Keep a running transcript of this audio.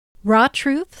Raw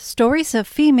Truth, Stories of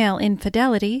Female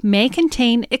Infidelity may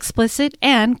contain explicit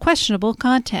and questionable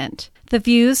content. The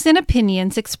views and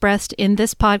opinions expressed in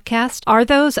this podcast are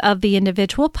those of the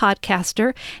individual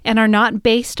podcaster and are not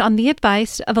based on the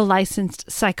advice of a licensed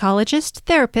psychologist,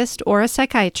 therapist, or a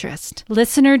psychiatrist.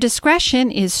 Listener discretion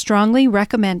is strongly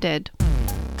recommended.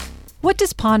 What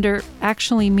does ponder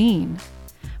actually mean?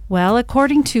 Well,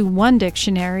 according to one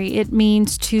dictionary, it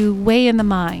means to weigh in the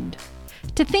mind,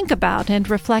 to think about and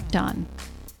reflect on.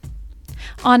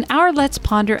 On our Let's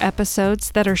Ponder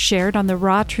episodes that are shared on the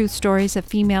Raw Truth Stories of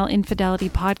Female Infidelity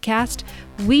podcast,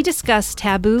 we discuss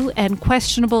taboo and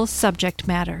questionable subject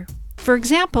matter. For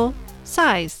example,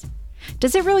 size.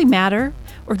 Does it really matter?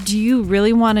 Or do you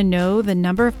really want to know the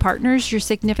number of partners your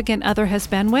significant other has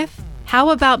been with?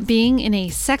 How about being in a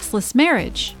sexless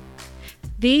marriage?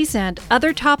 These and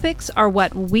other topics are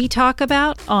what we talk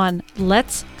about on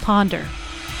Let's Ponder.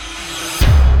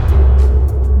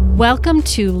 Welcome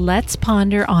to Let's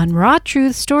Ponder on Raw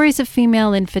Truth Stories of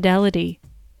Female Infidelity.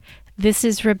 This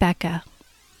is Rebecca.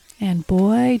 And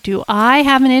boy, do I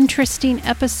have an interesting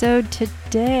episode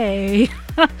today.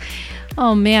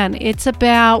 Oh man, it's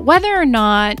about whether or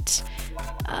not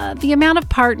the amount of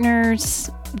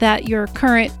partners that your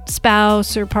current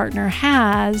spouse or partner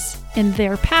has in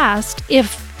their past,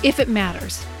 if it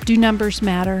matters. Do numbers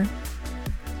matter?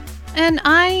 And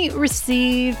I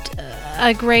received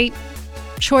a great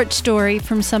short story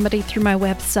from somebody through my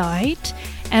website,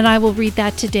 and I will read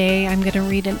that today. I'm going to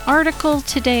read an article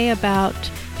today about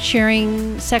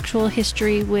sharing sexual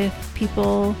history with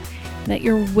people that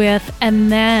you're with,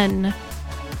 and then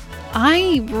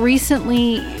I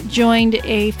recently joined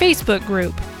a Facebook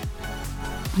group.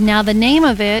 Now, the name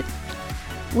of it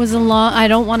was I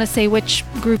don't want to say which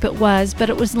group it was, but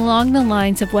it was along the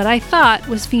lines of what I thought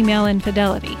was female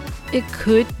infidelity. It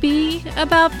could be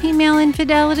about female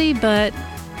infidelity, but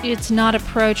it's not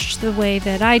approached the way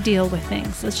that I deal with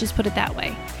things. Let's just put it that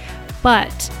way.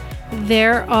 But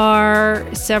there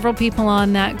are several people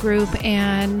on that group,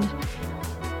 and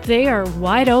they are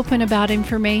wide open about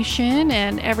information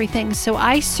and everything. So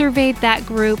I surveyed that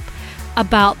group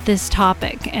about this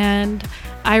topic, and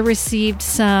I received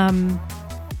some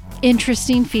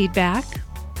interesting feedback,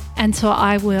 and so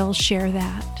I will share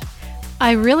that.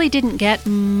 I really didn't get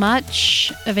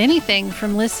much of anything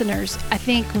from listeners. I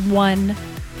think one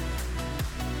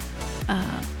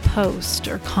post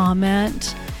or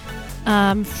comment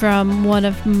from one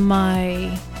of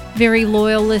my very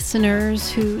loyal listeners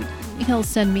who he'll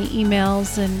send me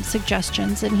emails and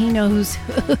suggestions, and he knows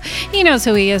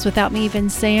who he is without me even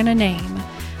saying a name.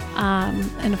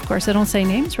 And of course, I don't say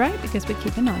names, right? Because we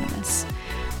keep anonymous.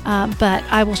 But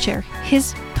I will share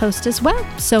his post as well.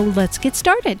 So let's get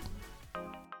started.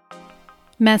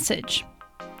 Message.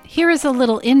 Here is a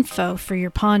little info for your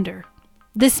ponder.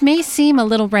 This may seem a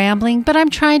little rambling, but I'm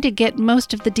trying to get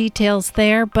most of the details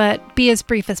there, but be as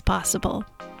brief as possible.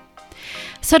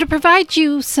 So to provide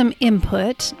you some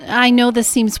input, I know this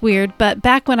seems weird, but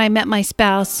back when I met my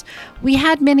spouse, we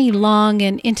had many long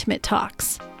and intimate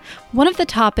talks. One of the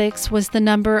topics was the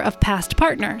number of past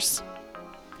partners.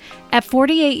 At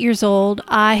 48 years old,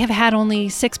 I have had only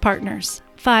 6 partners,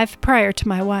 5 prior to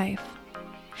my wife.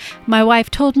 My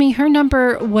wife told me her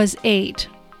number was 8,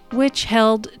 which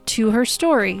held to her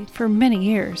story for many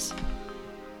years.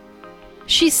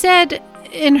 She said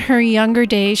in her younger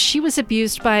days she was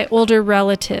abused by older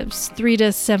relatives, 3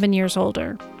 to 7 years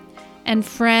older, and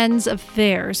friends of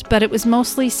theirs, but it was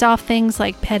mostly soft things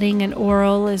like petting and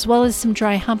oral, as well as some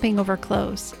dry humping over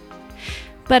clothes.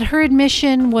 But her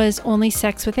admission was only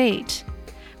sex with 8.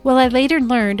 Well, I later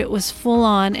learned it was full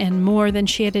on and more than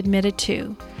she had admitted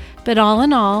to. But all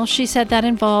in all, she said that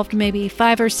involved maybe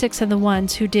 5 or 6 of the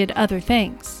ones who did other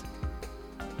things.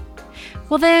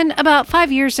 Well then, about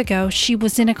 5 years ago, she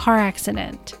was in a car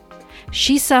accident.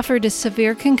 She suffered a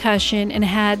severe concussion and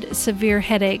had severe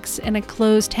headaches and a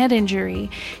closed head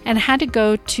injury, and had to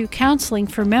go to counseling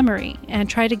for memory and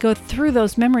try to go through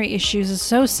those memory issues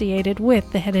associated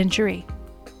with the head injury.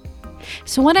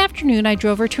 So one afternoon I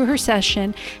drove her to her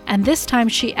session, and this time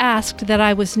she asked that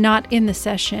I was not in the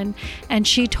session, and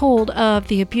she told of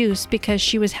the abuse because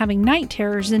she was having night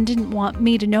terrors and didn't want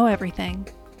me to know everything.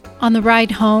 On the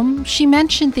ride home, she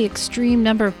mentioned the extreme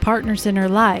number of partners in her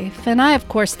life, and I of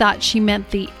course thought she meant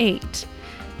the 8.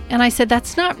 And I said,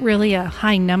 that's not really a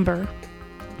high number.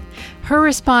 Her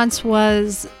response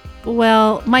was,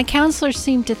 well, my counselor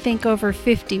seemed to think over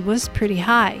 50 was pretty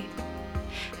high.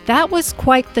 That was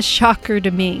quite the shocker to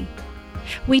me.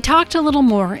 We talked a little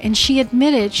more, and she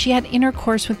admitted she had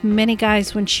intercourse with many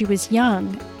guys when she was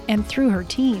young and through her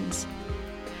teens.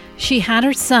 She had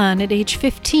her son at age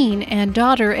 15 and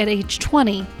daughter at age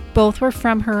 20, Both were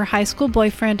from her high school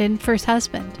boyfriend and first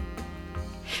husband.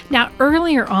 Now,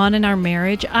 earlier on in our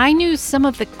marriage, I knew some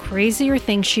of the crazier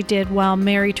things she did while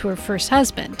married to her first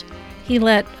husband. He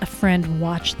let a friend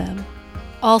watch them.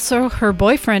 Also, her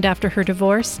boyfriend after her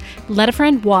divorce let a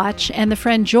friend watch, and the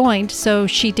friend joined, so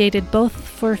she dated both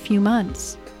for a few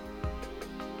months.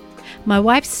 My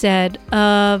wife said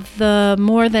of the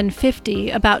more than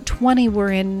 50, about 20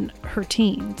 were in her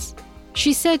teens.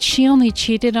 She said she only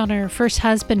cheated on her first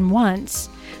husband once,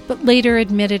 but later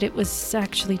admitted it was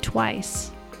actually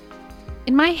twice.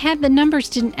 In my head, the numbers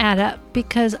didn't add up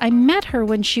because I met her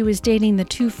when she was dating the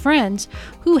two friends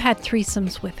who had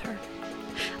threesomes with her.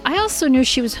 I also knew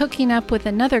she was hooking up with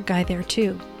another guy there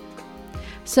too.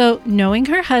 So, knowing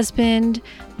her husband,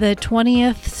 the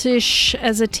 20th-ish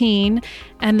as a teen,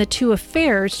 and the two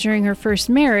affairs during her first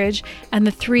marriage, and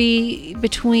the 3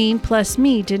 between plus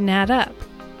me didn't add up.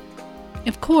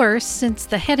 Of course, since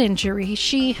the head injury,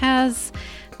 she has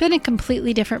been a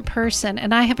completely different person,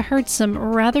 and I have heard some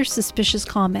rather suspicious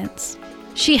comments.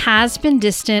 She has been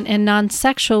distant and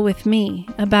non-sexual with me.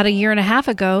 About 1.5 years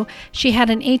ago, she had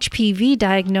an HPV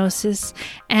diagnosis,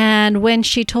 and when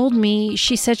she told me,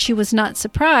 she said she was not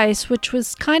surprised, which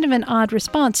was kind of an odd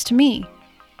response to me.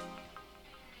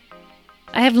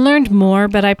 I have learned more,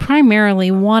 but I primarily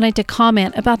wanted to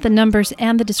comment about the numbers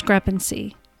and the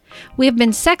discrepancy. We have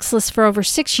been sexless for over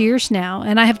 6 years now,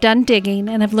 and I have done digging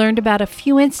and have learned about a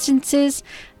few instances,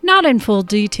 not in full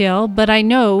detail, but I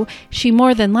know she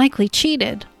more than likely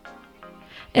cheated.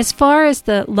 As far as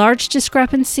the large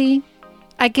discrepancy,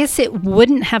 I guess it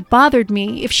wouldn't have bothered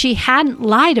me if she hadn't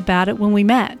lied about it when we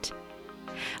met.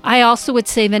 I also would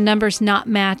say the numbers not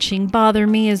matching bother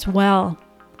me as well.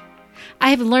 I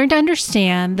have learned to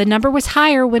understand the number was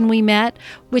higher when we met,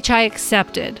 which I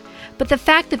accepted. But the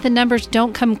fact that the numbers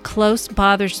don't come close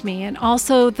bothers me, and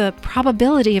also the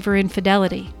probability of her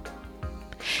infidelity.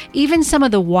 Even some of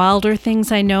the wilder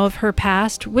things I know of her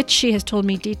past, which she has told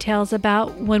me details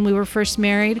about when we were first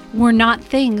married, were not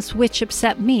things which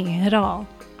upset me at all.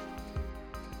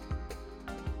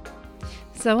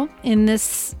 So, in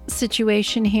this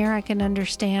situation here, I can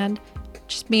understand.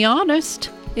 Just be honest,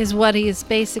 is what he is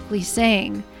basically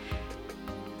saying.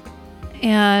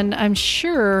 And I'm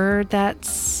sure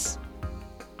that's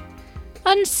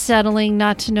unsettling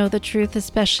not to know the truth,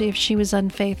 especially if she was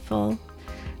unfaithful.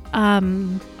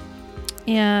 And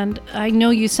I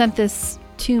know you sent this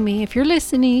to me. If you're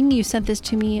listening, you sent this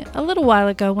to me a little while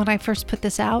ago when I first put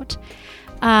this out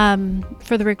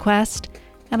for the request.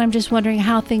 And I'm just wondering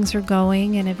how things are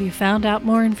going and if you found out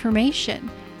more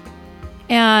information.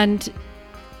 And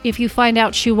if you find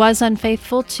out she was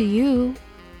unfaithful to you,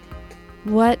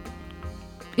 what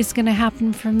is going to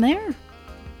happen from there?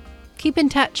 Keep in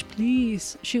touch,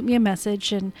 please. Shoot me a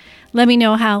message and let me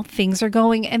know how things are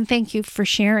going. And thank you for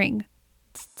sharing.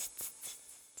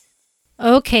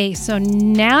 Okay, so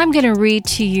now I'm going to read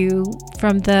to you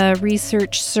from the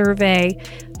research survey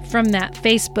from that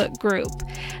Facebook group.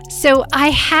 So I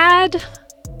had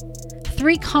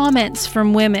 3 comments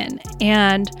from women,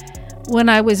 and when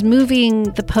I was moving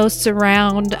the posts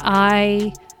around,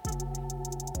 I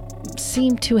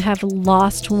seemed to have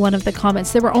lost one of the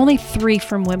comments. There were only 3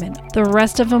 from women. The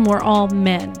rest of them were all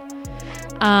men.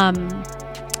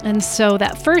 And so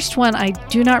that first one, I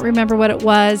do not remember what it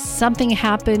was. Something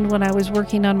happened when I was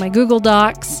working on my Google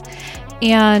Docs.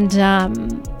 And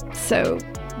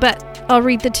but I'll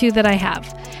read the 2 that I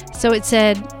have. So it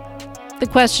said, the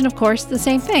question, of course, the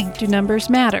same thing. Do numbers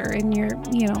matter in your,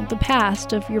 the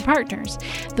past of your partners?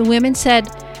 The women said,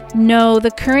 no,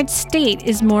 the current state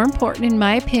is more important in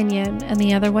my opinion. And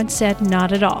the other one said,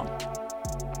 not at all.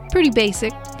 Pretty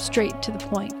basic, straight to the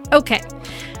point. Okay,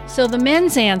 so the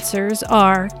men's answers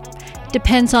are,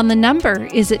 depends on the number.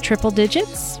 Is it triple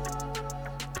digits?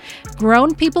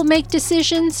 Grown people make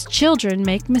decisions, children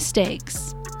make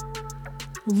mistakes.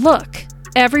 Look,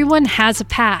 everyone has a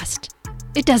past.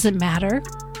 It doesn't matter.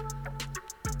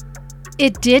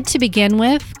 It did to begin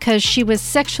with because she was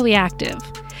sexually active.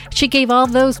 She gave all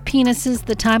those penises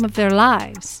the time of their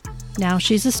lives. Now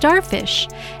she's a starfish,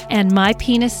 and my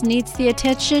penis needs the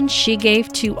attention she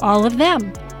gave to all of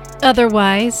them.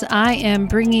 Otherwise, I am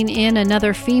bringing in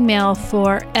another female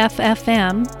for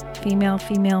FFM, female,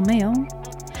 female, male,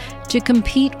 to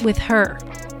compete with her.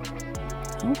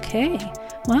 Okay,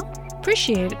 well,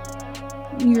 appreciate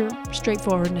your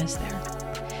straightforwardness there.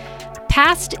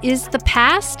 Past is the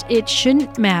past. It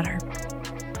shouldn't matter.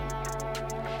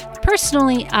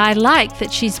 Personally, I like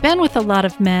that she's been with a lot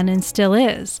of men and still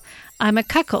is. I'm a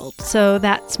cuckold, so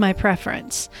that's my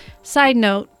preference. Side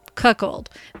note, cuckold.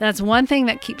 That's one thing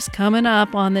that keeps coming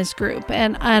up on this group.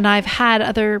 And I've had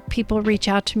other people reach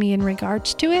out to me in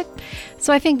regards to it.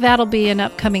 So I think that'll be an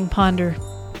upcoming ponder.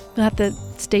 We'll have to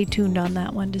stay tuned on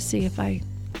that one to see if I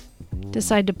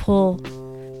decide to pull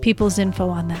people's info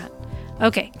on that.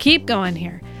 Okay, keep going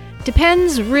here.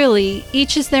 Depends, really.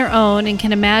 Each is their own and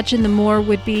can imagine the more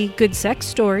would be good sex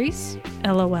stories.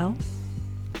 LOL.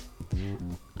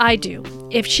 I do.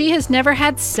 If she has never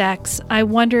had sex, I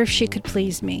wonder if she could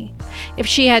please me. If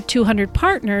she had 200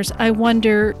 partners, I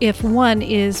wonder if one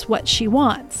is what she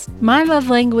wants. My love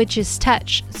language is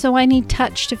touch, so I need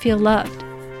touch to feel loved.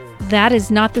 That is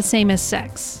not the same as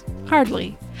sex.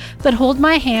 Hardly. But hold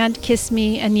my hand, kiss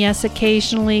me, and yes,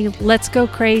 occasionally, let's go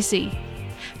crazy.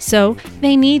 So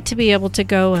they need to be able to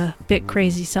go a bit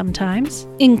crazy sometimes,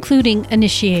 including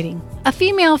initiating. A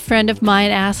female friend of mine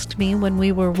asked me when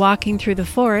we were walking through the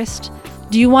forest,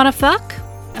 "Do you want to fuck?"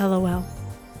 LOL.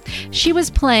 She was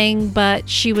playing, but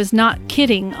she was not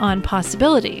kidding on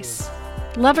possibilities.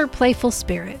 Love her playful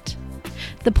spirit.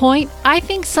 The point, I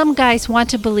think some guys want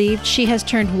to believe she has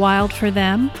turned wild for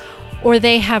them, or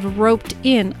they have roped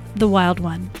in the wild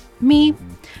one. Me,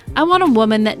 I want a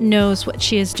woman that knows what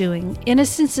she is doing.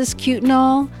 Innocence is cute and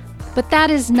all, but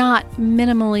that is not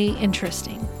minimally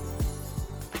interesting.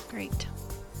 Great.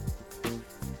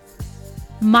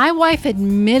 My wife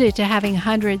admitted to having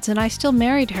hundreds and I still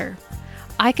married her.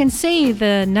 I can say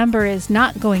the number is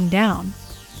not going down.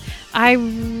 I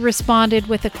responded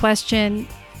with a question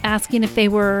asking if they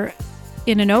were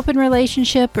in an open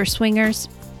relationship or swingers.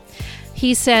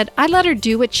 He said, I let her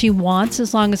do what she wants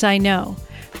as long as I know.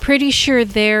 Pretty sure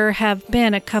there have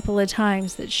been a couple of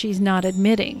times that she's not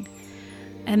admitting.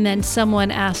 And then someone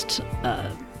asked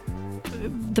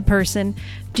the person,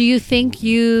 do you think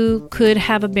you could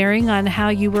have a bearing on how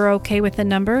you were okay with the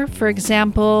number? For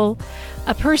example,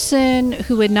 a person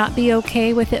who would not be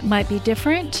okay with it might be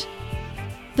different.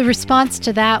 The response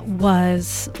to that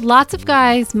was, lots of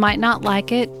guys might not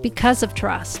like it because of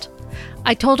trust.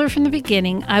 I told her from the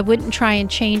beginning I wouldn't try and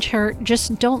change her,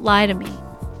 just don't lie to me.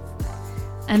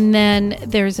 And then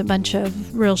there's a bunch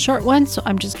of real short ones, so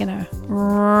I'm just going to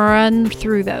run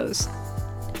through those.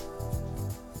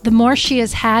 The more she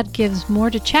has had gives more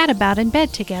to chat about in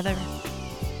bed together.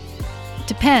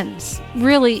 Depends.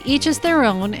 Really, each is their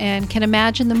own and can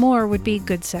imagine the more would be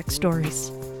good sex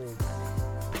stories.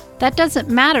 That doesn't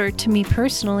matter to me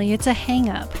personally, it's a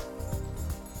hang-up.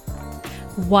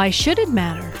 Why should it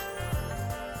matter?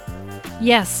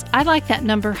 Yes, I like that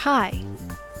number high.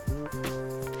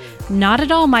 Not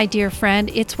at all, my dear friend.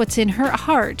 It's what's in her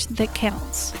heart that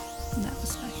counts. That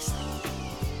was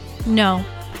nice. No.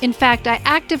 In fact, I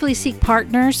actively seek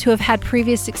partners who have had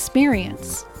previous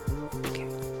experience. Okay.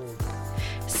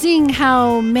 Seeing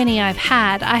how many I've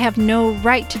had, I have no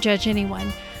right to judge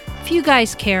anyone. Few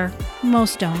guys care.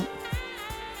 Most don't.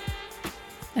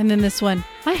 And then this one.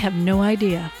 I have no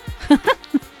idea.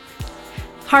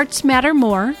 Hearts matter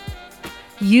more.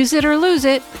 Use it or lose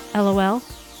it. LOL.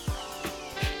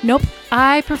 Nope,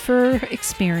 I prefer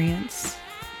experience.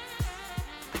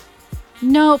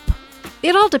 Nope,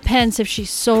 it all depends if she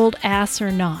sold ass or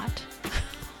not.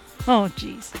 Oh,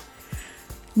 geez.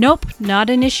 Nope, not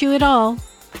an issue at all.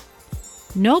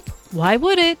 Nope, why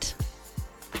would it?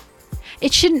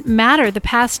 It shouldn't matter the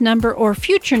past number or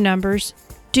future numbers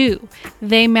do.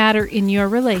 They matter in your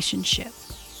relationship.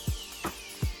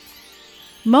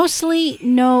 Mostly,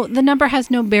 no, the number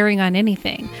has no bearing on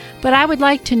anything, but I would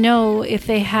like to know if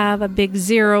they have a big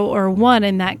 0 or 1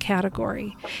 in that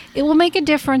category. It will make a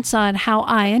difference on how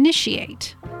I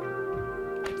initiate.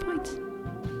 Good point.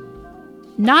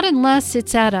 Not unless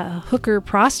it's at a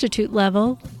hooker-prostitute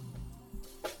level.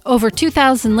 Over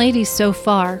 2,000 ladies so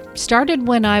far. Started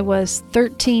when I was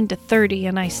 13 to 30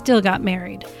 and I still got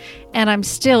married. And I'm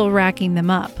still racking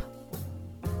them up.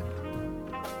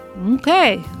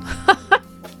 Okay.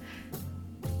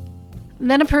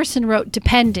 Then a person wrote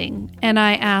depending, and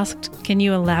I asked, can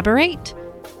you elaborate?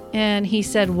 And he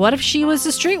said, what if she was a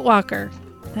streetwalker?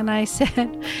 And I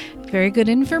said, very good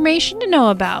information to know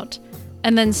about.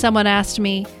 And then someone asked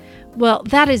me, well,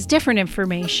 that is different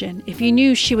information. If you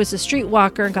knew she was a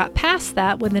streetwalker and got past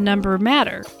that, would the number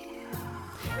matter?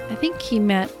 I think he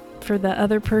meant for the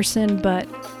other person, but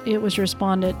it was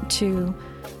responded to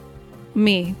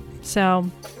me. So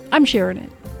I'm sharing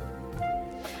it.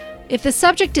 If the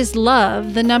subject is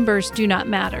love, the numbers do not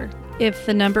matter. If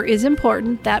the number is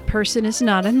important, that person is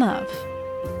not in love.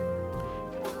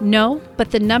 No,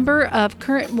 but the number of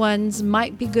current ones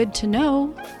might be good to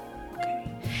know.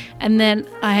 Okay. And then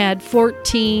I had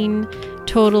 14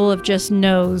 total of just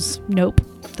no's, nope,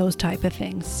 those type of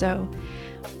things. So,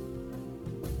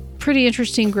 pretty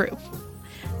interesting group.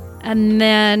 And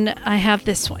then I have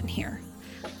this one here.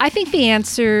 I think the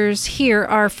answers here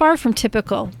are far from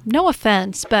typical. No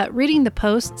offense, but reading the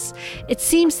posts, it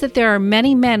seems that there are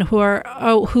many men who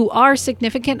are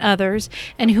significant others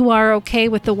and who are okay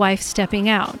with the wife stepping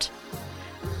out.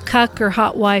 Cuck or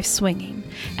hot wife swinging.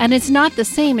 And it's not the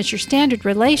same as your standard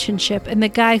relationship and the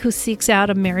guy who seeks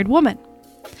out a married woman.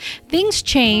 Things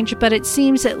change, but it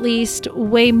seems at least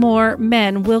way more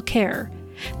men will care.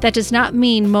 That does not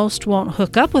mean most won't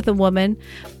hook up with a woman,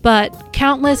 but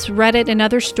countless Reddit and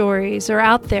other stories are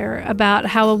out there about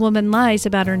how a woman lies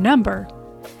about her number.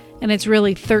 And it's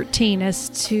really 13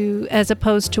 as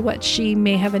opposed to what she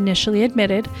may have initially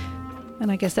admitted.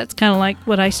 And I guess that's kind of like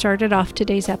what I started off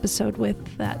today's episode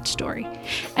with, that story.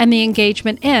 And the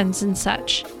engagement ends and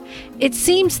such. It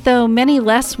seems though many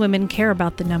less women care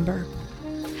about the number.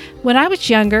 When I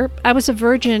was younger, I was a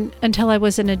virgin until I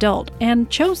was an adult and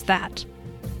chose that.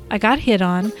 I got hit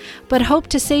on, but hoped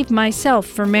to save myself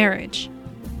for marriage.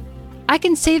 I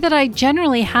can say that I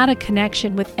generally had a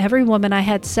connection with every woman I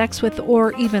had sex with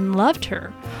or even loved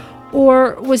her,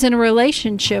 or was in a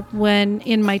relationship when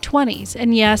in my 20s,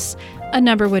 and yes, a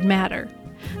number would matter.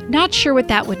 Not sure what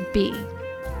that would be.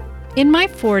 In my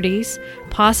 40s,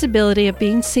 possibility of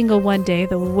being single one day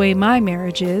the way my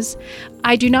marriage is,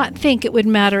 I do not think it would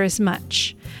matter as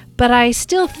much. But I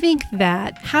still think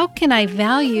that, how can I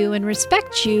value and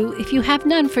respect you if you have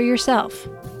none for yourself?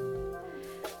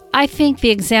 I think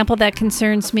the example that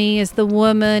concerns me is the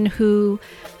woman who,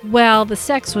 well, the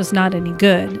sex was not any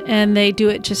good, and they do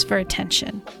it just for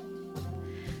attention.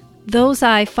 Those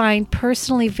I find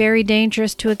personally very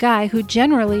dangerous to a guy who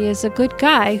generally is a good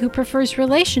guy who prefers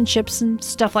relationships and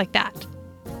stuff like that.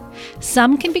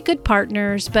 Some can be good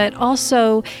partners, but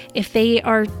also if they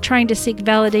are trying to seek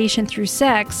validation through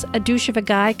sex, a douche of a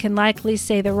guy can likely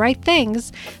say the right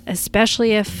things,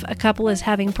 especially if a couple is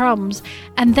having problems,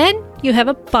 and then you have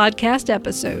a podcast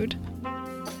episode.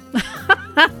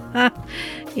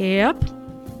 Yep.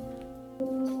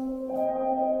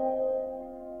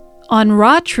 On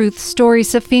Raw Truth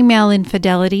Stories of Female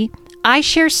Infidelity, I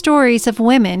share stories of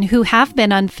women who have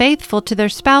been unfaithful to their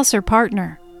spouse or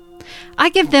partner. I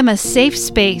give them a safe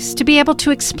space to be able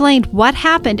to explain what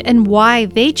happened and why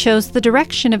they chose the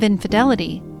direction of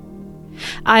infidelity.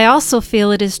 I also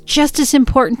feel it is just as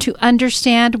important to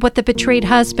understand what the betrayed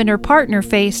husband or partner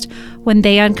faced when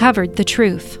they uncovered the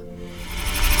truth.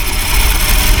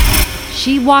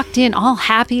 She walked in all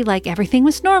happy like everything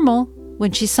was normal.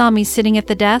 When she saw me sitting at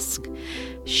the desk,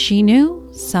 she knew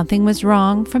something was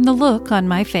wrong from the look on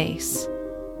my face.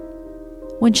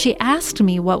 When she asked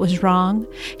me what was wrong,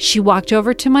 she walked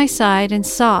over to my side and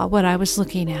saw what I was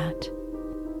looking at.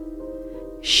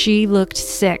 She looked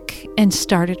sick and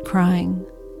started crying.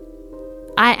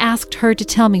 I asked her to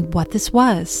tell me what this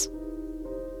was.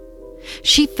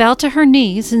 She fell to her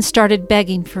knees and started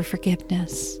begging for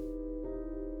forgiveness.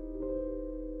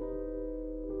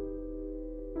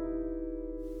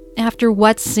 After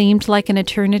what seemed like an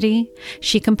eternity,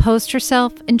 she composed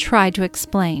herself and tried to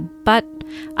explain, but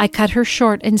I cut her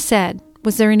short and said,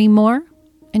 "Was there any more?"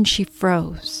 And she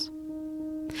froze.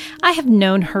 I have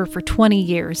known her for 20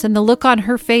 years, and the look on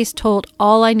her face told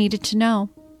all I needed to know.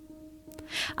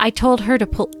 I told her to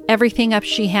pull everything up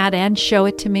she had and show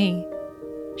it to me.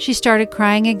 She started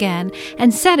crying again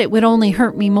and said it would only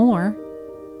hurt me more.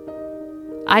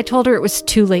 I told her it was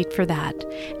too late for that,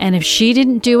 and if she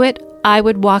didn't do it, I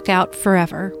would walk out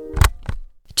forever.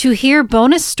 To hear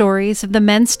bonus stories of the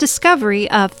men's discovery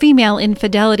of female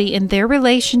infidelity in their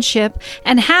relationship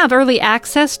and have early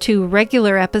access to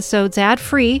regular episodes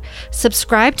ad-free,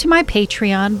 subscribe to my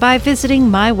Patreon by visiting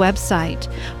my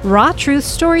website,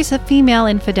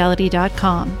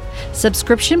 rawtruthstoriesofFemaleInfidelity.com.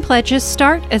 Subscription pledges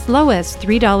start as low as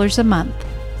 $3 a month.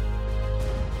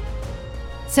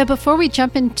 So before we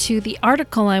jump into the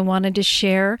article I wanted to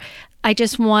share, I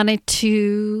just wanted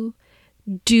to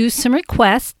do some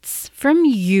requests from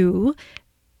you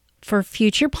for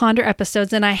future Ponder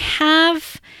episodes, and I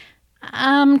have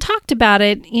talked about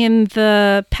it in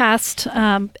the past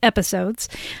episodes,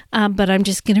 but I'm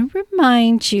just going to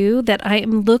remind you that I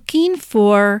am looking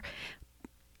for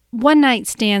one-night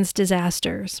stands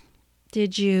disasters.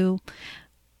 Did you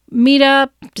meet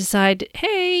up, decide,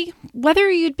 hey,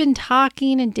 whether you'd been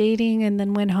talking and dating and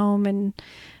then went home and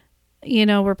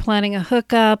we're planning a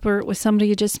hookup, or it was somebody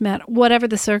you just met, whatever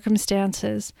the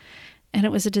circumstances, and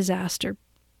it was a disaster.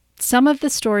 Some of the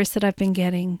stories that I've been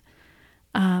getting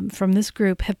from this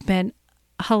group have been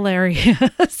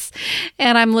hilarious,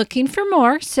 and I'm looking for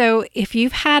more. So if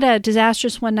you've had a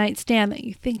disastrous one-night stand that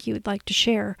you think you would like to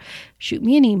share, shoot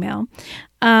me an email.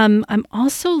 I'm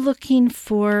also looking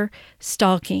for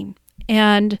stalking,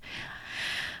 and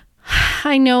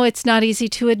I know it's not easy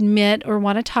to admit or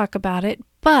want to talk about it,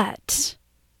 but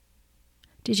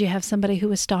did you have somebody who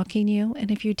was stalking you?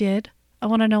 And if you did, I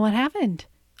want to know what happened.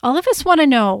 All of us want to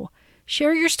know.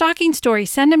 Share your stalking story.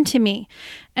 Send them to me.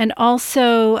 And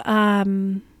also,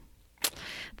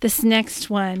 this next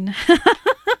one.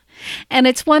 And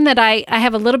it's one that I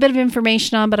have a little bit of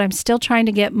information on, but I'm still trying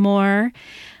to get more.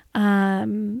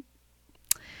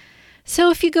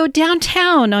 So if you go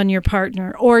downtown on your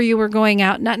partner, or you were going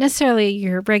out, not necessarily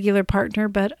your regular partner,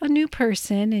 but a new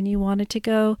person, and you wanted to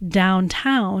go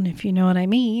downtown, if you know what I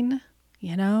mean,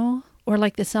 or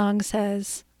like the song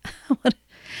says,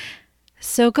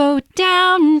 so go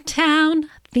downtown,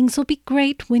 things will be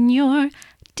great when you're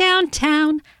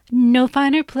downtown, no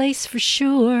finer place for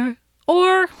sure.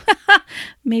 Or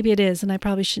maybe it is, and I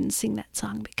probably shouldn't sing that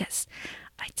song because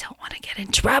I don't want to get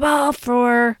in trouble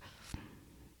for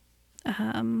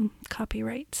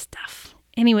copyright stuff.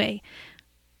 Anyway,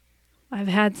 I've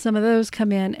had some of those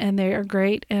come in, and they are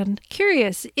great and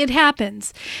curious. It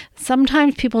happens.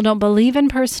 Sometimes people don't believe in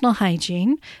personal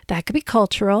hygiene. That could be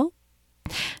cultural.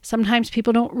 Sometimes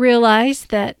people don't realize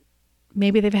that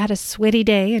maybe they've had a sweaty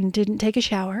day and didn't take a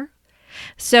shower.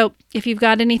 So if you've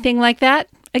got anything like that,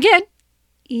 again,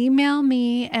 email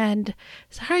me. And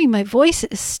sorry, my voice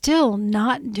is still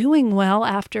not doing well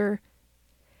after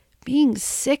being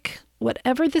sick.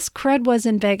 Whatever this crud was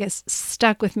in Vegas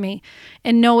stuck with me.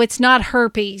 And no, it's not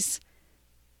herpes.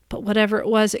 But whatever it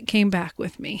was, it came back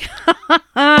with me.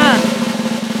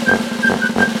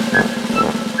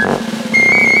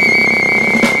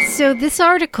 So this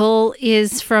article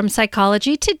is from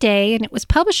Psychology Today, and it was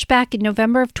published back in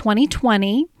November of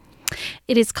 2020.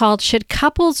 It is called, Should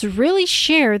Couples Really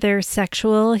Share Their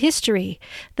Sexual History?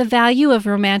 The Value of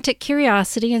Romantic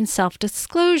Curiosity and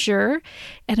Self-Disclosure.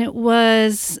 And it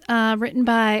was written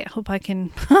by, I hope I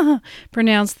can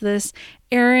pronounce this,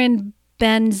 Aaron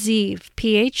Ben-Zeev,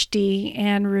 PhD,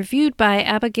 and reviewed by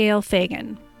Abigail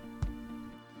Fagan.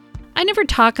 I never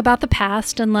talk about the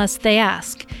past unless they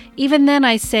ask. Even then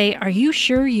I say, are you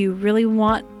sure you really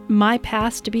want my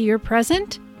past to be your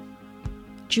present?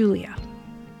 Julia.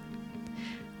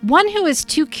 One who is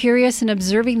too curious in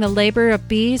observing the labor of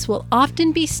bees will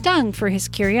often be stung for his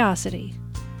curiosity.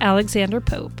 Alexander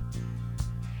Pope.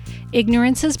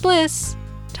 Ignorance is bliss.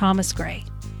 Thomas Gray.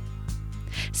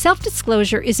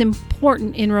 Self-disclosure is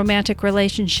important in romantic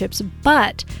relationships,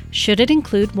 but should it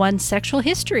include one's sexual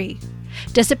history?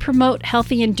 Does it promote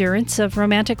healthy endurance of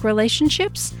romantic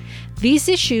relationships? These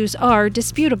issues are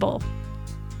disputable.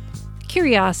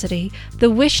 Curiosity, the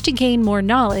wish to gain more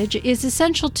knowledge, is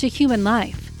essential to human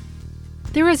life.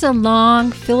 There is a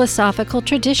long philosophical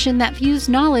tradition that views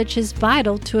knowledge as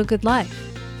vital to a good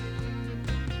life.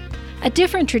 A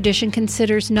different tradition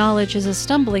considers knowledge as a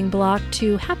stumbling block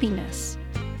to happiness.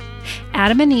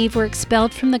 Adam and Eve were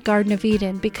expelled from the Garden of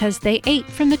Eden because they ate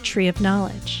from the tree of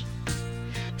knowledge.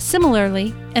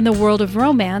 Similarly, in the world of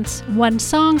romance, one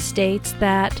song states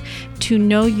that to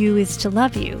know you is to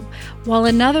love you, while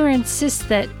another insists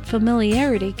that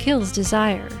familiarity kills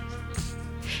desire.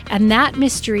 And that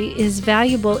mystery is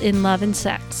valuable in love and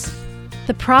sex.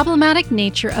 The problematic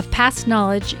nature of past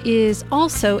knowledge is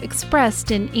also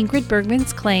expressed in Ingrid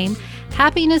Bergman's claim,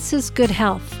 happiness is good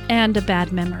health and a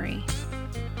bad memory.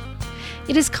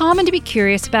 It is common to be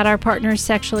curious about our partner's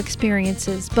sexual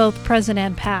experiences, both present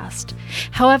and past.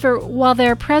 However, while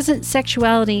their present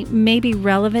sexuality may be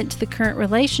relevant to the current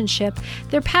relationship,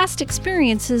 their past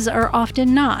experiences are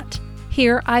often not.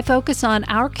 Here, I focus on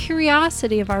our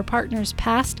curiosity of our partner's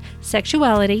past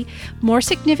sexuality, more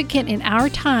significant in our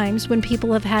times when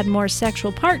people have had more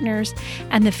sexual partners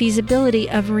and the feasibility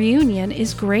of reunion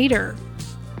is greater.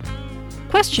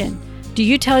 Question: do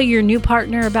you tell your new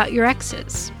partner about your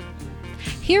exes?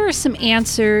 Here are some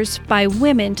answers by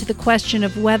women to the question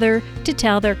of whether to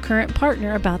tell their current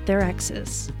partner about their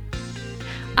exes.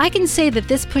 I can say that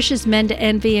this pushes men to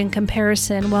envy and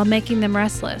comparison while making them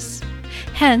restless.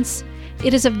 Hence,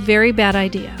 it is a very bad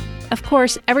idea. Of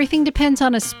course, everything depends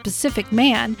on a specific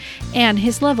man and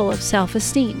his level of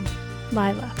self-esteem.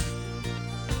 Lila.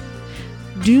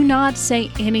 Do not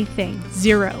say anything.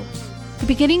 0. The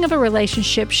beginning of a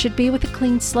relationship should be with a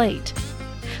clean slate.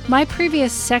 My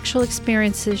previous sexual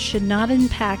experiences should not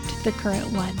impact the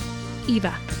current one.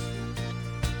 Eva.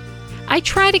 I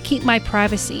try to keep my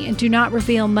privacy and do not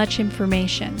reveal much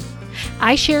information.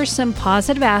 I share some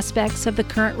positive aspects of the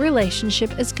current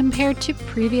relationship as compared to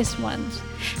previous ones,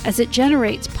 as it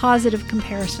generates positive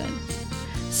comparison.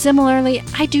 Similarly,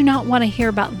 I do not want to hear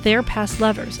about their past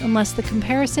lovers unless the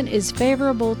comparison is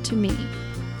favorable to me.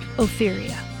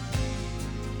 Ophelia.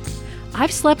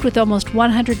 I've slept with almost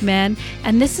 100 men,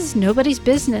 and this is nobody's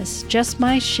business, just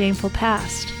my shameful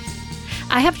past.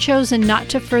 I have chosen not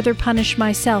to further punish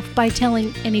myself by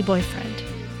telling any boyfriend.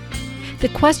 The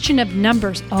question of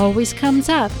numbers always comes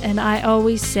up, and I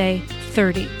always say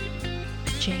 30.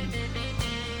 Jane.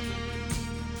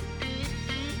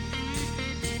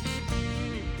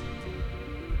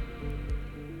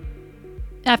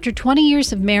 After 20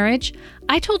 years of marriage,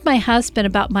 I told my husband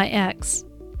about my ex.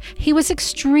 He was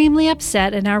extremely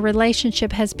upset, and our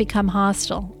relationship has become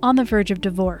hostile, on the verge of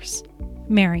divorce.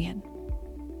 Marion.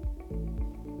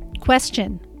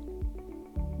 Question: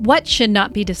 what should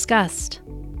not be discussed?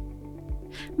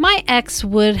 My ex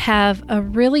would have a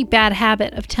really bad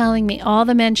habit of telling me all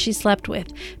the men she slept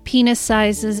with, penis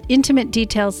sizes, intimate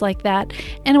details like that,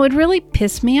 and it would really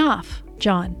piss me off.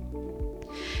 John.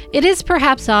 It is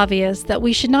perhaps obvious that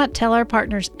we should not tell our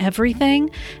partners everything,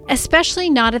 especially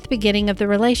not at the beginning of the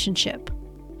relationship.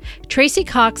 Tracy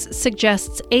Cox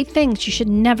suggests 8 things you should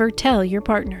never tell your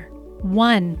partner.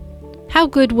 1. How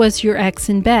good was your ex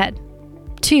in bed?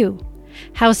 2.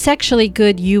 How sexually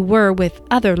good you were with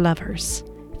other lovers.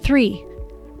 3.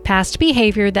 Past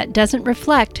behavior that doesn't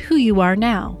reflect who you are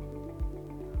now.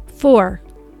 4.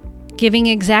 Giving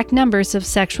exact numbers of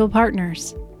sexual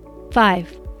partners.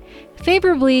 5.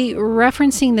 Favorably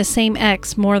referencing the same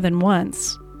ex more than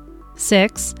once.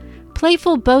 6.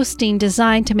 Playful boasting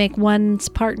designed to make one's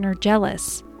partner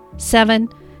jealous. 7.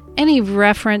 Any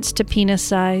reference to penis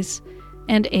size.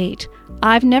 And 8.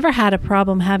 I've never had a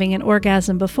problem having an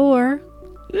orgasm before.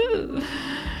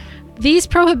 These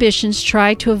prohibitions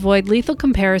try to avoid lethal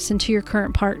comparison to your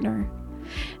current partner.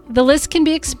 The list can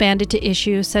be expanded to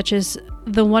issues such as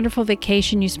the wonderful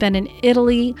vacation you spent in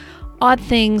Italy, odd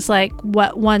things like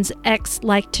what one's ex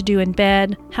liked to do in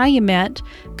bed, how you met,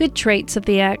 good traits of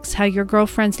the ex, how your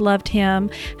girlfriends loved him,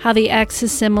 how the ex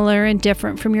is similar and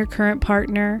different from your current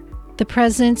partner, the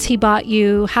presents he bought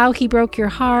you, how he broke your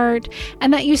heart,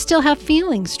 and that you still have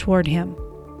feelings toward him.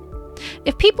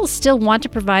 If people still want to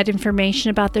provide information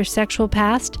about their sexual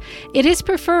past, it is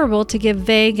preferable to give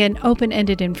vague and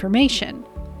open-ended information.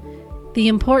 The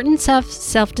importance of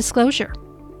self-disclosure.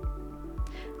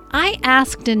 I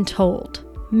asked and told.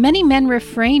 Many men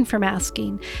refrain from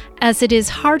asking, as it is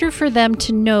harder for them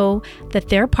to know that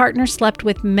their partner slept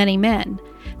with many men.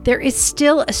 There is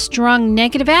still a strong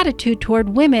negative attitude toward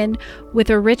women with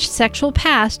a rich sexual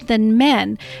past than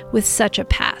men with such a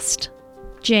past.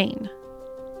 Jane.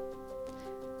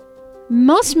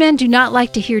 Most men do not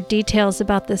like to hear details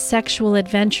about the sexual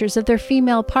adventures of their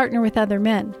female partner with other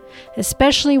men,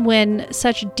 especially when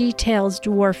such details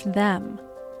dwarf them.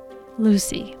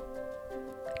 Lucy.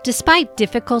 Despite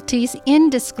difficulties in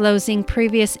disclosing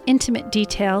previous intimate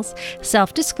details,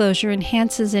 self-disclosure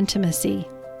enhances intimacy.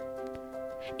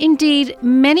 Indeed,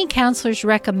 many counselors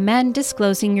recommend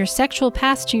disclosing your sexual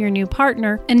past to your new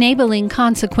partner, enabling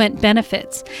consequent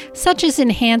benefits, such as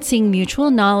enhancing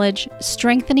mutual knowledge,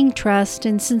 strengthening trust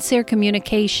and sincere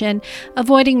communication,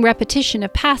 avoiding repetition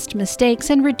of past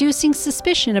mistakes, and reducing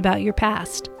suspicion about your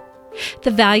past.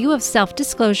 The value of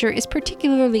self-disclosure is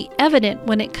particularly evident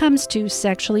when it comes to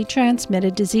sexually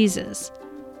transmitted diseases.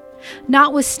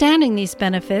 Notwithstanding these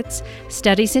benefits,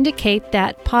 studies indicate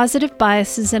that positive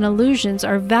biases and illusions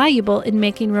are valuable in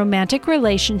making romantic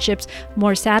relationships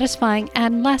more satisfying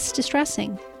and less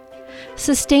distressing.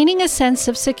 Sustaining a sense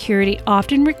of security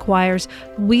often requires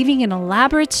weaving an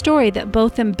elaborate story that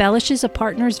both embellishes a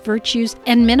partner's virtues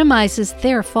and minimizes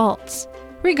their faults.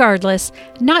 Regardless,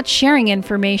 not sharing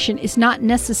information is not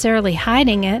necessarily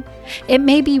hiding it. It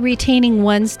may be retaining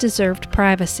one's deserved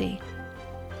privacy.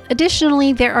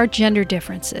 Additionally, there are gender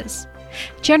differences.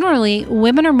 Generally,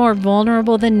 women are more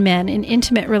vulnerable than men in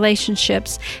intimate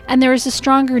relationships, and there is a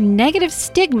stronger negative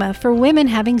stigma for women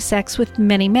having sex with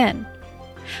many men.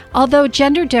 Although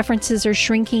gender differences are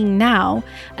shrinking now,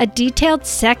 a detailed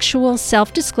sexual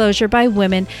self-disclosure by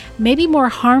women may be more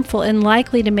harmful and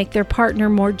likely to make their partner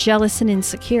more jealous and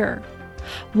insecure.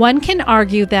 One can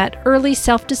argue that early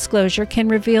self-disclosure can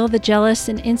reveal the jealous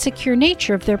and insecure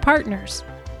nature of their partners.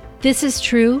 This is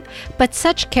true, but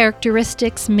such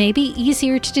characteristics may be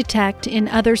easier to detect in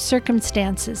other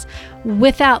circumstances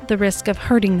without the risk of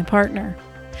hurting the partner.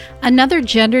 Another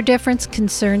gender difference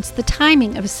concerns the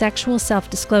timing of sexual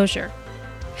self-disclosure.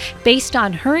 Based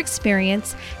on her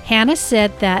experience, Hannah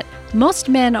said that most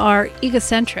men are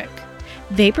egocentric.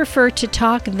 They prefer to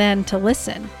talk than to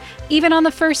listen. Even on the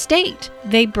first date,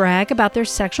 they brag about their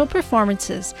sexual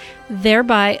performances,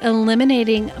 thereby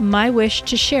eliminating my wish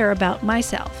to share about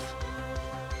myself.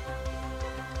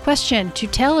 Question: to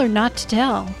tell or not to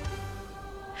tell?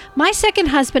 My second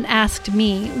husband asked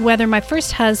me whether my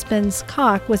first husband's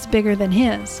cock was bigger than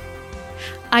his.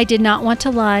 I did not want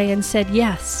to lie and said,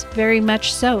 yes, very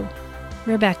much so,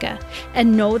 Rebecca.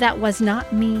 And no, that was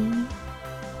not me.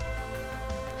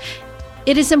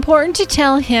 It is important to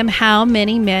tell him how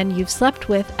many men you've slept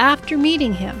with after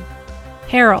meeting him.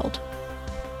 Harold.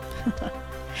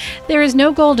 There is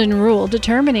no golden rule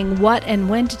determining what and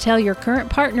when to tell your current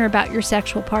partner about your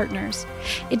sexual partners.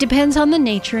 It depends on the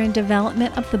nature and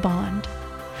development of the bond.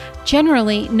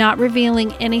 Generally, not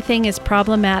revealing anything is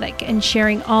problematic, and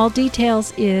sharing all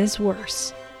details is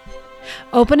worse.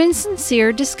 Open and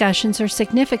sincere discussions are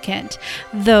significant,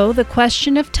 though the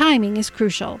question of timing is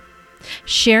crucial.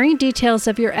 Sharing details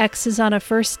of your exes on a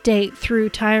first date through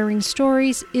tiring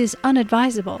stories is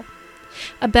unadvisable.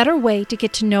 A better way to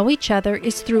get to know each other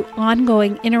is through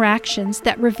ongoing interactions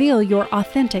that reveal your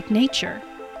authentic nature.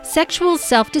 Sexual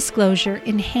self-disclosure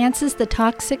enhances the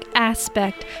toxic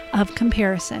aspect of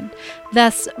comparison.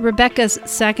 Thus, Rebecca's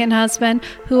second husband,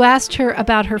 who asked her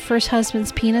about her first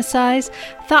husband's penis size,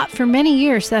 thought for many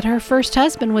years that her first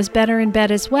husband was better in bed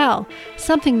as well,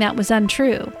 something that was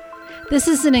untrue. This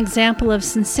is an example of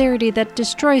sincerity that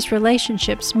destroys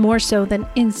relationships more so than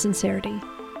insincerity.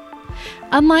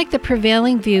 Unlike the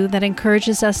prevailing view that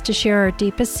encourages us to share our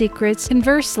deepest secrets,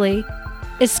 conversely,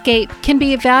 escape can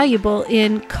be valuable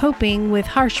in coping with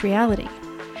harsh reality.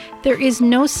 There is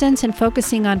no sense in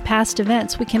focusing on past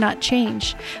events we cannot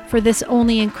change, for this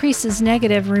only increases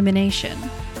negative rumination.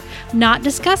 Not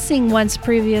discussing one's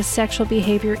previous sexual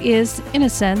behavior is, in a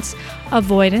sense,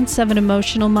 avoidance of an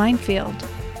emotional minefield.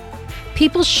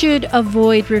 People should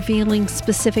avoid revealing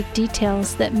specific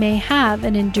details that may have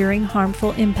an enduring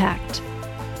harmful impact.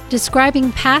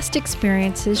 Describing past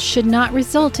experiences should not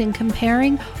result in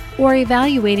comparing or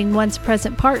evaluating one's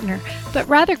present partner, but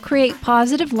rather create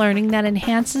positive learning that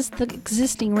enhances the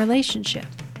existing relationship.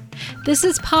 This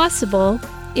is possible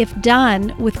if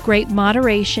done with great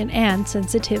moderation and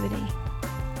sensitivity.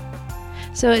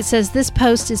 So it says this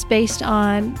post is based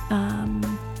on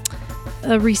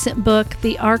a recent book,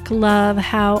 The Arc Love,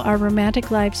 How Our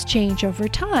Romantic Lives Change Over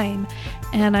Time.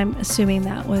 And I'm assuming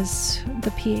that was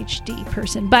the PhD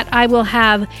person. But I will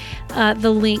have the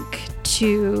link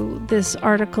to this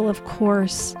article, of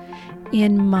course,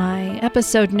 in my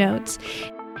episode notes.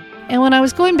 And when I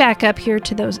was going back up here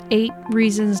to those 8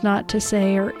 reasons not to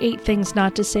say, or 8 things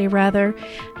not to say, rather,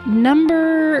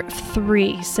 number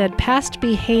 3 said past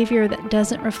behavior that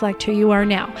doesn't reflect who you are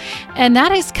now. And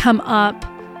that has come up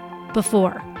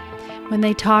before. When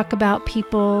they talk about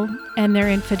people and their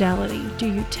infidelity,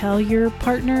 do you tell your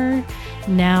partner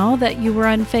now that you were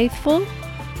unfaithful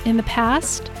in the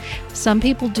past? Some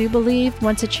people do believe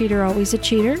once a cheater, always a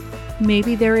cheater.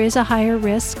 Maybe there is a higher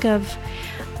risk of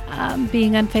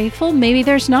being unfaithful. Maybe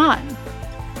there's not.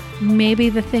 Maybe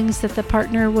the things that the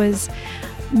partner was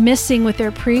missing with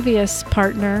their previous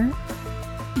partner,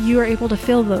 you are able to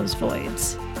fill those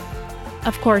voids.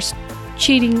 Of course,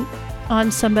 cheating on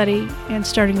somebody and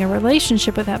starting a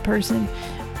relationship with that person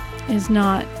is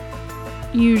not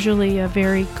usually a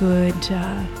very good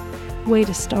way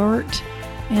to start.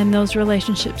 And those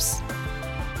relationships,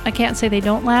 I can't say they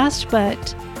don't last,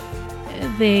 but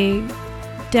they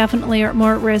definitely are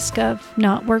more at risk of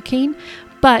not working.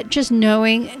 But just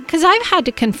knowing, because I've had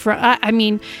to confront,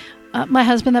 my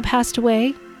husband that passed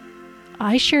away,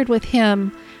 I shared with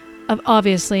him of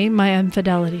obviously my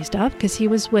infidelity stuff, because he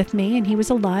was with me and he was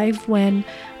alive when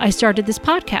I started this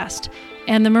podcast.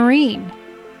 And the Marine,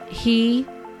 he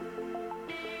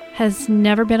has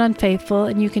never been unfaithful,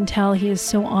 and you can tell he is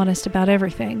so honest about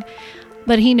everything.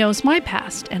 But he knows my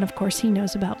past, and of course he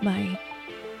knows about my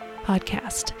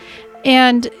podcast.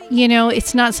 And,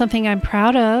 it's not something I'm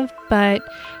proud of, but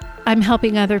I'm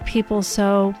helping other people,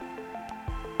 so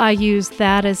I use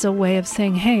that as a way of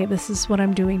saying, hey, this is what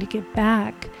I'm doing to give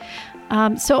back.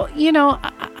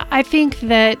 I think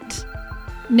that,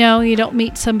 no, you don't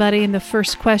meet somebody and the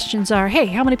first questions are, hey,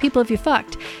 how many people have you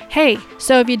fucked? Hey,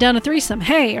 so have you done a threesome?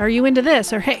 Hey, are you into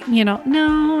this? Or, hey,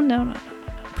 no,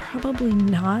 probably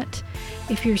not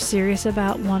if you're serious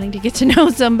about wanting to get to know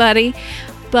somebody.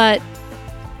 But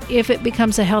if it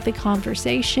becomes a healthy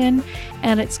conversation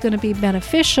and it's going to be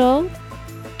beneficial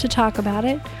to talk about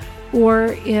it,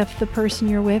 or if the person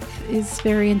you're with is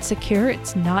very insecure,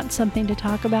 it's not something to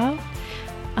talk about.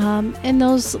 And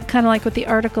those, kind of like what the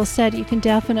article said, you can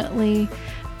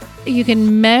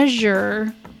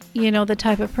measure, the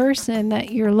type of person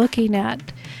that you're looking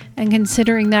at and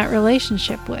considering that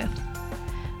relationship with.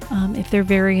 If they're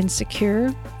very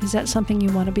insecure, is that something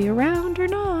you want to be around or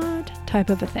not? Type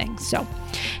of a thing. So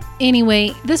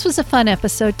anyway, this was a fun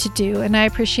episode to do, and I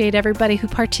appreciate everybody who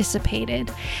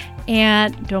participated.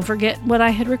 And don't forget what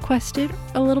I had requested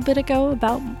a little bit ago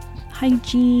about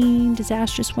hygiene,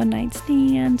 disastrous one-night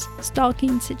stands,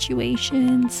 stalking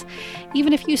situations.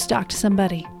 Even if you stalked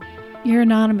somebody, you're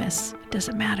anonymous. It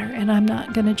doesn't matter, and I'm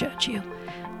not going to judge you.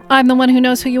 I'm the one who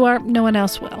knows who you are. No one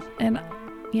else will. And,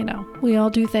 we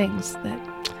all do things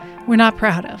that we're not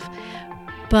proud of.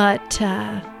 But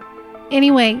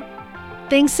anyway,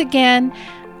 thanks again.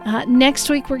 Next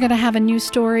week, we're going to have a new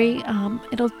story.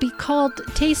 It'll be called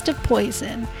Taste of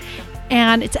Poison.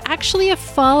 And it's actually a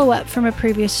follow-up from a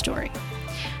previous story.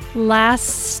 It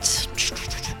must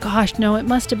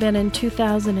have been in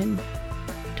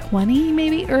 2020,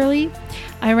 maybe early.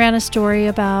 I ran a story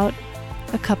about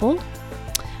a couple.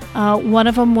 One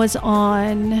of them was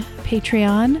on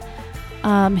Patreon.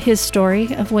 His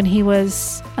story of when he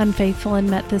was unfaithful and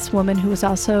met this woman who was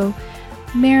also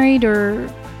married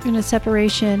or in a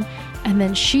separation. And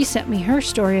then she sent me her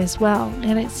story as well.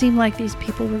 And it seemed like these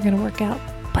people were going to work out,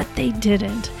 but they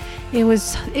didn't. It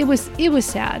was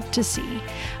sad to see.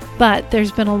 But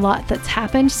there's been a lot that's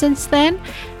happened since then.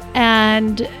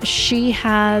 And she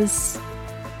has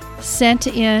sent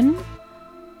in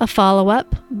a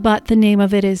follow-up, but the name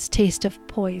of it is Taste of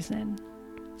Poison.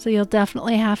 So you'll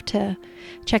definitely have to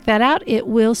check that out. It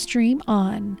will stream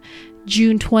on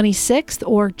June 26th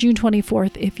or June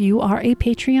 24th if you are a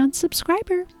Patreon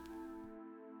subscriber.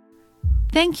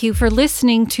 Thank you for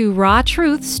listening to Raw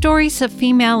Truth, Stories of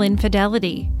Female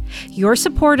Infidelity. Your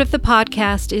support of the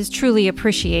podcast is truly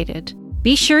appreciated.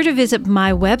 Be sure to visit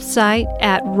my website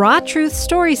at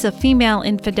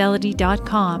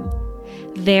rawtruthstoriesoffemaleinfidelity.com.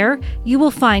 There, you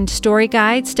will find story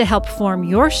guides to help form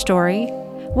your story,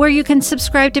 where you can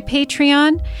subscribe to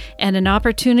Patreon, and an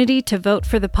opportunity to vote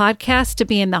for the podcast to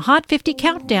be in the Hot 50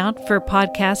 Countdown for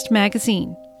Podcast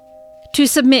Magazine. To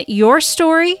submit your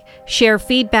story, share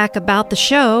feedback about the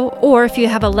show, or if you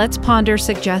have a Let's Ponder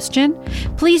suggestion,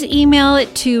 please email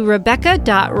it to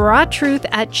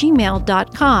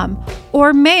rebecca.rawtruth@gmail.com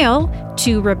or mail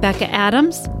to Rebecca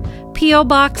Adams, P.O.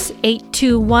 Box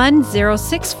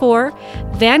 821064,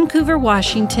 Vancouver,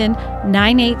 Washington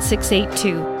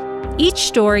 98682. Each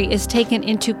story is taken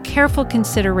into careful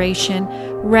consideration,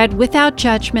 read without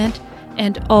judgment,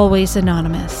 and always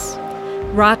anonymous.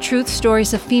 Raw Truth,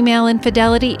 Stories of Female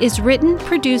Infidelity is written,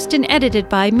 produced, and edited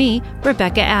by me,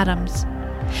 Rebecca Adams.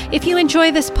 If you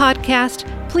enjoy this podcast,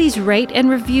 please rate and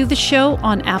review the show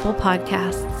on Apple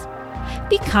Podcasts.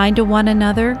 Be kind to one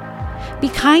another, be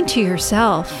kind to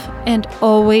yourself, and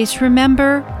always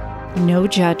remember, no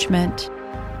judgment.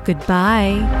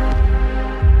 Goodbye.